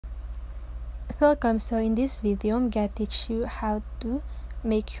Welcome. So in this video, I'm gonna teach you how to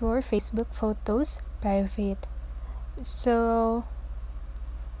make your Facebook photos private. So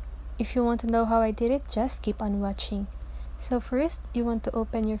if you want to know how I did it, just keep on watching. So first, you want to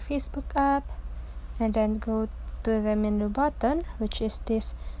open your Facebook app and then go to the menu button, which is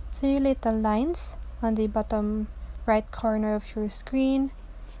these three little lines on the bottom right corner of your screen,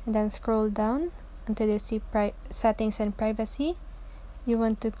 and then scroll down until you see settings and privacy. You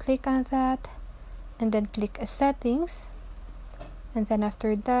want to click on that and then click settings, and then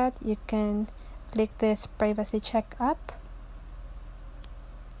after that you can click this privacy check up.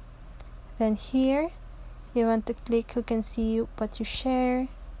 Then here you want to click who can see what you share.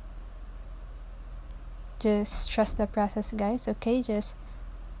 Just trust the process, guys. Okay, just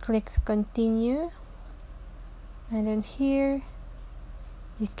click continue, and then here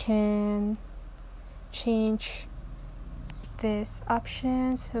you can change this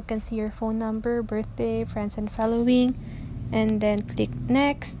options. So you can see your phone number, birthday, friends and following, and then click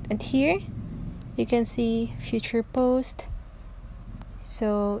next, and here you can see future post.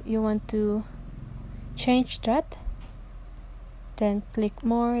 So you want to change that, then click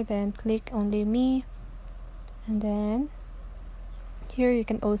more, then click only me, and then here you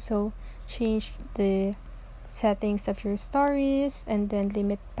can also change the settings of your stories and then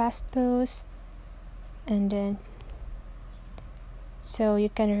limit past posts, and then so you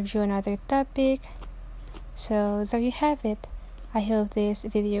can review another topic. So there you have it. I hope this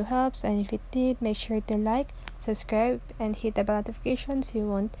video helps, and if it did, make sure to like, subscribe, and hit the bell notification so you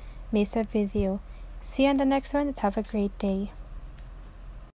won't miss a video. See you on the next one, and have a great day.